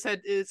 Oh, he just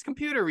had his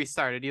computer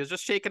restarted. He was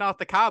just shaking off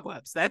the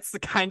cobwebs. That's the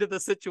kind of the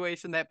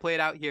situation that played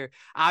out here.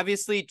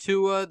 Obviously,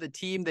 Tua, the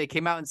team, they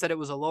came out and said it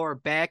was a lower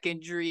back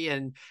injury,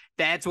 and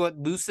that's what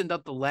loosened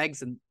up the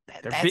legs. And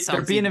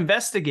they're being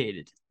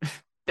investigated.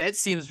 That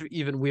seems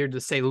even weird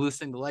to say,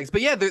 loosening the legs.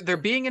 But yeah, they're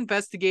being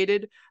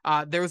investigated.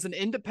 There was an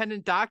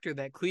independent doctor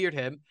that cleared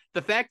him.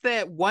 The fact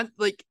that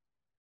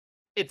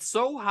it's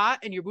so hot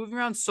and you're moving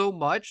around so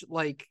much,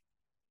 like,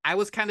 I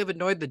was kind of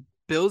annoyed the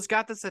Bills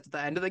got this at the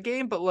end of the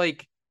game, but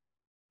like,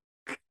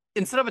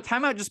 instead of a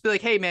timeout, just be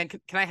like, hey man, can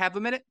I have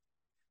a minute?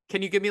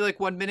 Can you give me like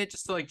 1 minute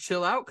just to like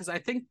chill out? Because I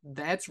think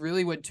that's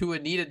really what Tua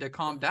needed to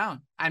calm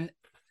down.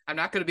 I'm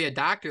not going to be a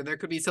doctor. There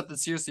could be something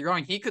seriously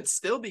wrong. He could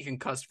still be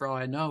concussed for all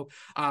I know.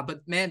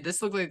 But man,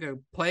 this looked like a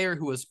player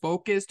who was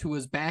focused, who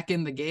was back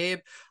in the game.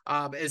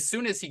 As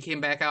soon as he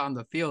came back out on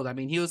the field, I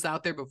mean, he was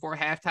out there before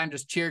halftime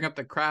just cheering up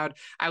the crowd.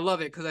 I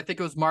love it because I think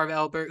it was Marv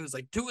Albert who's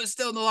like, Tua's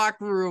still in the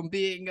locker room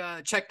being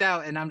checked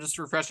out. And I'm just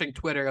refreshing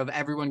Twitter of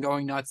everyone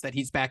going nuts that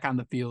he's back on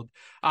the field.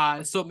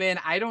 So man,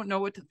 I don't know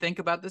what to think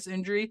about this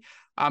injury.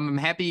 I'm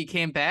happy he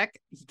came back.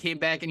 He came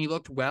back and he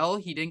looked well.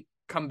 He didn't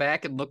come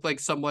back and look like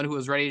someone who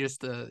was ready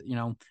just to,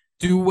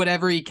 do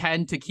whatever he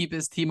can to keep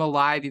his team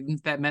alive, even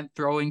if that meant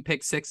throwing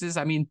pick sixes.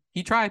 I mean,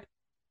 he tried.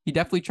 He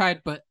definitely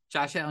tried, but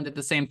Josh Allen did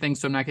the same thing,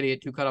 so I'm not going to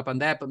get too caught up on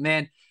that. But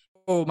man,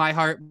 my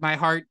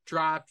heart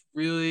dropped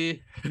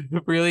really,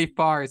 really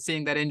far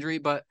seeing that injury.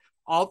 But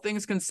all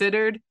things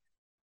considered,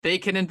 they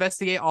can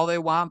investigate all they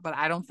want, but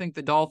I don't think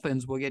the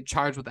Dolphins will get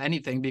charged with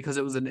anything because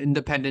it was an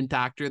independent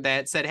doctor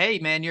that said, hey,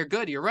 man, you're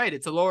good. You're right.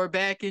 It's a lower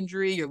back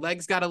injury. Your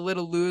legs got a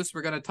little loose.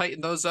 We're going to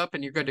tighten those up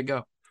and you're good to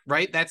go.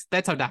 Right? That's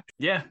how doctors.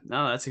 Yeah,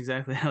 no, that's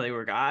exactly how they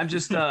work. I'm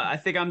just, I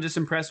think I'm just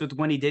impressed with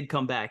when he did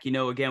come back.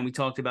 Again, we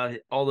talked about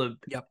all the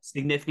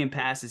significant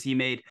passes he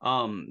made.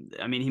 I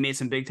mean, he made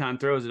some big time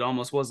throws. It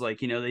almost was like,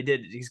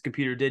 his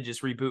computer did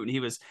just reboot and he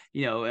was,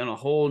 on a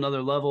whole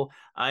nother level.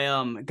 I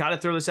got to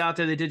throw this out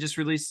there. They did just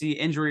release the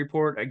injury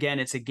report. Again,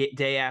 it's a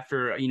day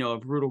after, a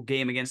brutal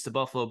game against the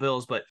Buffalo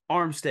Bills, but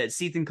Armstead,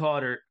 Sethan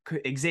Carter,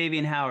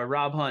 Xavier Howard,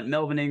 Rob Hunt,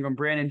 Melvin Ingram,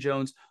 Brandon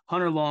Jones,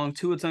 Hunter Long,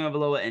 Tua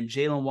Tagovailoa, and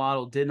Jalen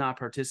Waddle did not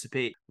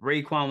participate.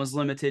 Raekwon was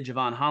limited.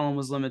 Javon Holland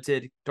was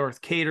limited. Darth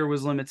Cater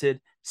was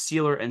limited.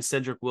 Sealer and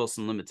Cedric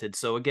Wilson limited.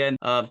 So again,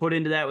 put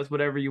into that with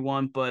whatever you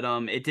want. But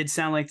it did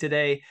sound like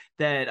today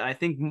that I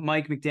think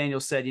Mike McDaniel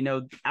said,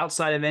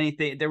 outside of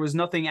anything, there was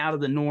nothing out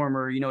of the norm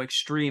or,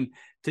 extreme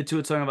to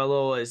Tua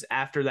Tagovailoa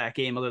after that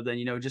game other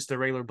than, just the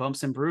regular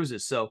bumps and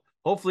bruises. So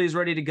hopefully he's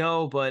ready to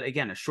go. But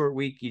again, a short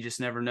week, you just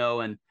never know.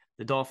 And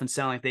the Dolphins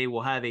sound like they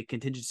will have a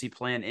contingency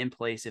plan in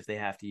place if they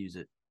have to use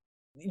it.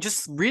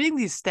 Just reading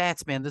these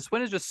stats, man, this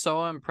win is just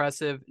so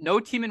impressive.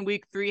 No team in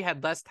week 3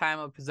 had less time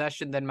of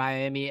possession than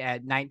Miami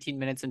at 19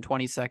 minutes and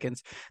 20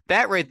 seconds.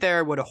 That right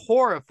there would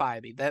horrify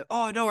me that,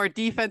 oh no, our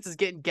defense is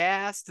getting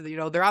gassed.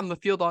 They're on the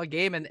field all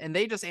game and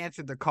they just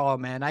answered the call,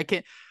 man.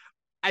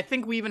 I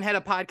think we even had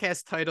a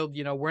podcast titled,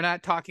 we're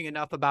not talking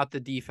enough about the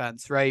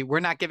defense, right? We're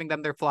not giving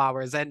them their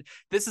flowers. And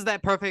this is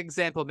that perfect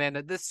example, man,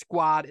 that this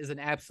squad is an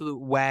absolute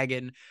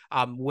wagon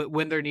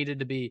when they're needed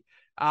to be.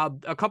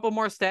 A couple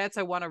more stats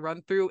I want to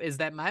run through is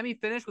that Miami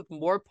finished with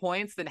more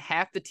points than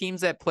half the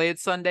teams that played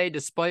Sunday,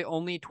 despite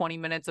only 20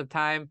 minutes of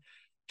time.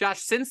 Josh,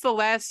 since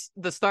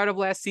the start of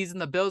last season,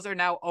 the Bills are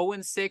now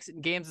 0-6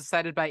 in games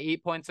decided by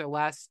 8 points or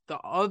less. The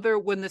other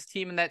winless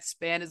team in that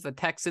span is the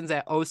Texans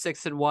at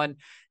 0-6-1.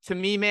 To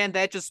me, man,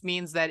 that just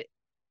means that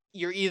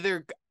you're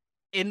either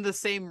in the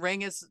same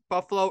ring as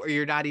Buffalo or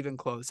you're not even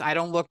close. I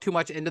don't look too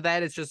much into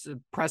that. It's just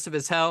impressive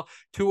as hell.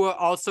 Tua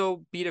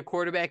also beat a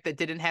quarterback that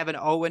didn't have an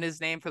O in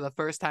his name for the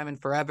first time in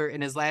forever,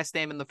 in his last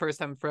name in the first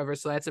time in forever.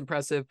 So that's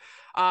impressive.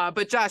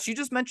 But Josh, you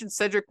just mentioned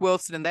Cedric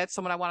Wilson, and that's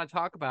someone I want to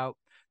talk about.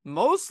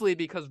 Mostly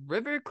because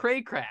River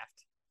Craycraft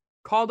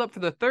called up for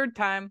the third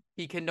time.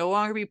 He can no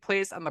longer be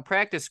placed on the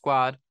practice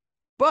squad,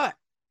 but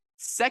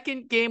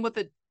second game with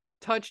a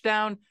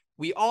touchdown.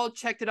 We all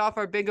checked it off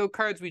our bingo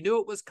cards. We knew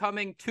it was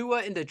coming.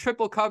 Tua into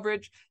triple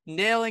coverage,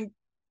 nailing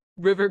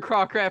River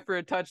Craycraft for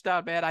a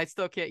touchdown, man. I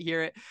still can't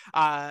hear it.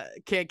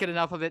 Can't get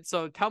enough of it.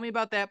 So tell me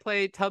about that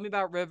play. Tell me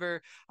about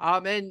River.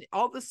 And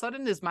all of a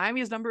sudden, is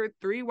Miami's number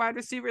 3 wide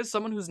receiver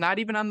someone who's not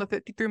even on the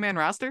 53-man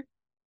roster?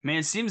 Man,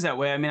 it seems that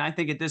way. I mean, I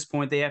think at this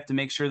point they have to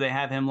make sure they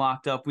have him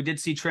locked up. We did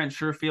see Trent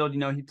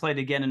Sherfield. He played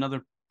again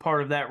another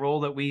part of that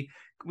role that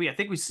I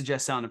think we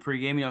suggested on the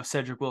pregame. If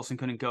Cedric Wilson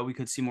couldn't go, we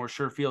could see more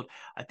Sherfield.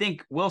 I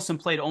think Wilson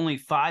played only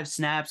 5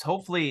 snaps.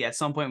 Hopefully, at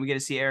some point we get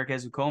to see Eric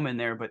Ezukanma in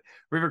there. But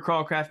River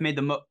Craycraft made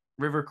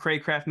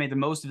the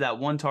most of that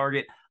one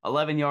target,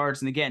 11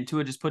 yards. And again,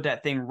 Tua just put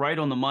that thing right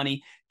on the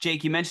money.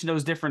 Jake, you mentioned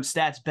those different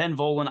stats. Ben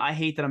Volen, I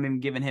hate that I'm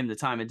even giving him the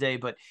time of day,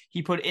 but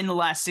he put in the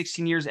last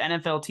 16 years,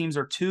 NFL teams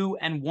are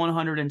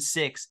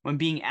 2-106 when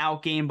being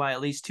outgained by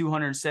at least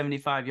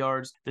 275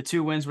 yards. The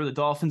 2 wins were the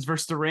Dolphins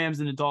versus the Rams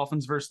and the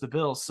Dolphins versus the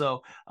Bills.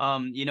 So,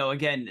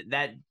 again,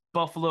 that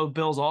Buffalo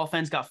Bills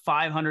offense got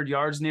 500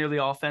 yards nearly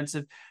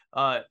offensive.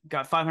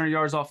 Got 500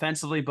 yards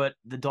offensively, but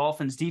the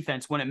Dolphins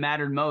defense, when it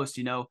mattered most,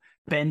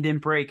 bend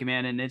and break,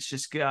 man. And it's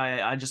just,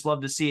 I just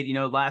love to see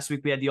it. Last week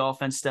we had the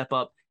offense step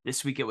up.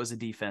 This week it was the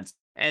defense.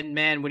 And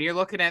man, when you're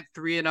looking at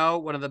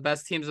 3-0, one of the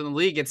best teams in the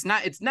league, it's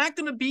not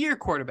going to be your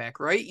quarterback,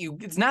 right?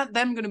 It's not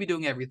them going to be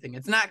doing everything.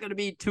 It's not going to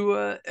be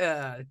Tua,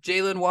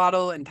 Jalen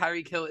Waddle, and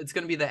Tyreek Hill. It's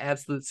going to be the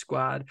absolute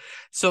squad.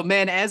 So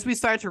man, as we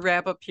start to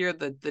wrap up here,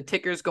 the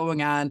ticker's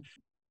going on.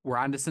 We're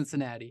on to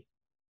Cincinnati.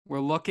 We're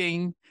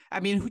looking. I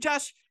mean,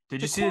 Josh.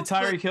 Did you see the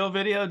Tyreek Hill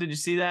video? Did you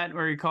see that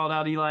where he called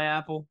out Eli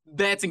Apple?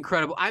 That's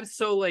incredible. I'm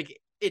so like.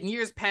 In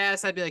years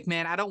past, I'd be like,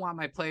 man, I don't want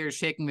my players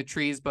shaking the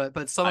trees,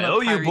 but someone. I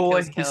owe you,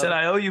 boy. He said,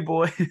 "I owe you,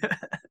 boy."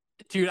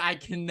 Dude, I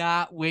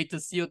cannot wait to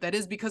see what that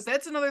is, because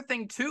that's another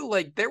thing too.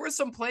 Like, there were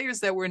some players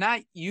that were not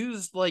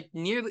used like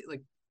nearly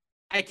like.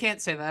 I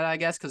can't say that, I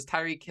guess, because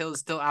Tyreek Hill is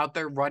still out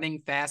there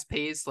running fast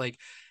pace, like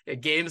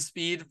game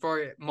speed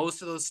for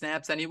most of those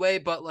snaps anyway.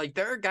 But like,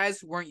 there are guys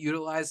who weren't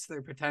utilized to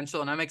their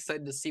potential, and I'm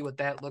excited to see what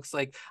that looks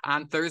like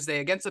on Thursday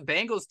against a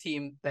Bengals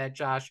team that,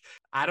 Josh,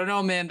 I don't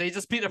know, man. They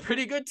just beat a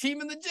pretty good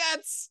team in the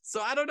Jets, so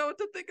I don't know what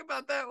to think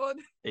about that one.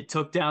 They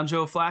took down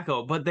Joe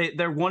Flacco, but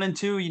they're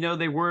 1-2. You know,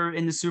 they were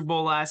in the Super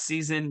Bowl last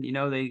season. You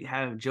know, they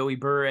have Joey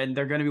Burr, and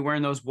they're going to be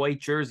wearing those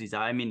white jerseys.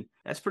 I mean,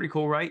 that's pretty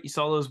cool, right? You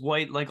saw those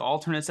white like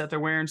alternates that they're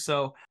wearing.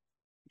 So,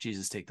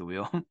 Jesus, take the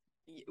wheel.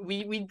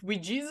 We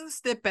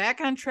Jesus it back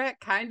on track,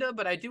 kind of,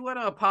 but I do want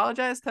to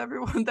apologize to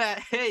everyone that,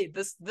 hey,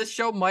 this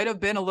show might have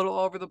been a little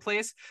all over the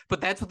place, but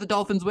that's what the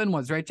Dolphins win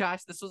was, right,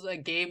 Josh? This was a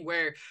game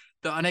where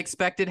the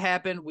unexpected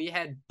happened. We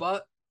had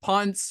butt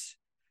punts,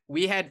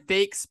 we had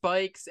fake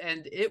spikes,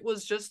 and it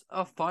was just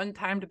a fun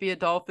time to be a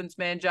Dolphins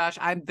man, Josh.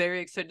 I'm very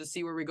excited to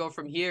see where we go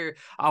from here.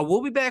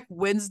 We'll be back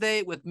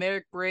Wednesday with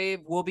Merrick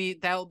Brave.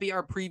 That'll be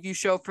our preview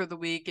show for the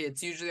week.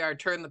 It's usually our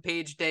turn the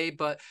page day,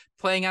 but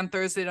playing on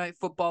Thursday Night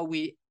Football,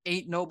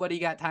 nobody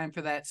got time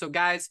for that. So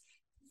guys,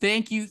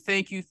 thank you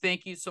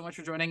so much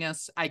for joining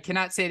us. I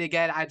cannot say it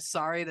again. I'm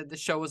sorry that the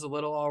show was a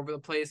little all over the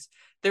place.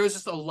 There was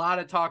just a lot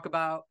to talk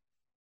about.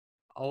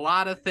 A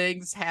lot of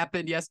things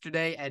happened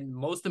yesterday, and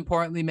most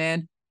importantly,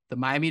 man, the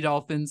Miami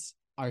Dolphins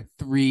are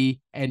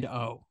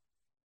 3-0.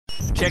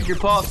 Check your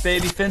pulse,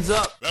 baby. Fins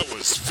up. That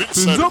was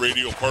PHINSIDER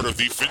Radio, part of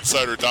the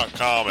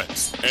PHINSIDER.com and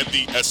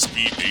the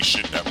SB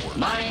Nation Network.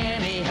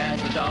 Miami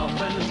has the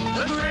Dolphins,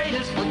 the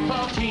greatest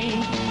football team.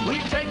 We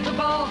take the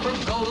ball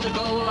from goal to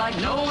goal like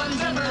no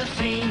one's ever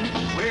seen.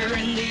 We're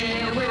in the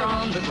air, we're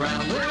on the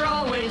ground, we're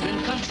always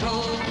in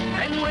control.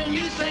 And when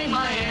you say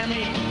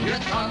Miami, you're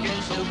talking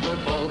Super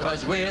Bowl,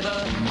 'cause we're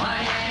the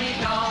Miami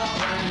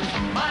Dolphins.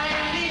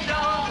 Miami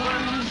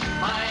Dolphins,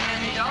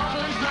 Miami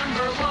Dolphins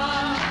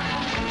 #1.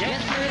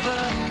 Yes, we're the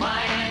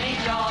Miami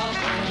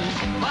Dolphins,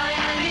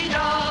 Miami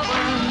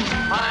Dolphins,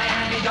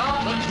 Miami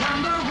Dolphins #1.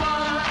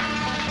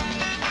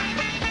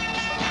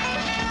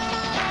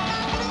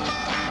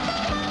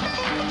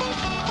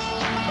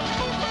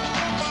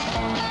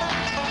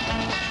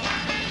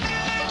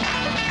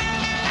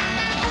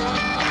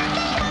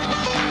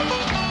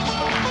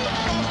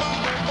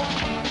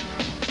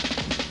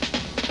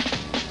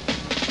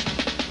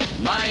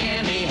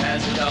 Miami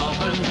has the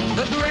Dolphins,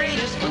 the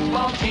greatest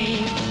football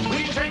team.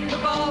 We take the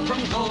ball from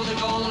goal to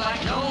goal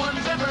like no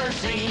one's ever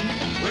seen.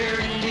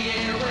 We're in the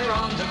air, we're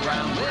on the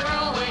ground, we're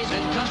always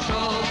in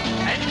control.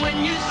 And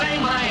when you say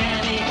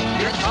Miami,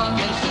 you're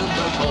talking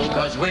Super Bowl,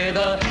 'cause we're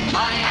the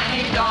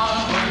Miami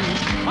Dolphins.